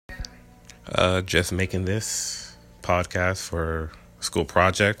Just making this podcast for a school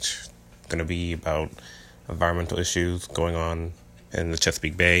project. Going to be about environmental issues going on in the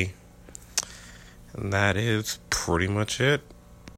Chesapeake Bay. And that is pretty much it.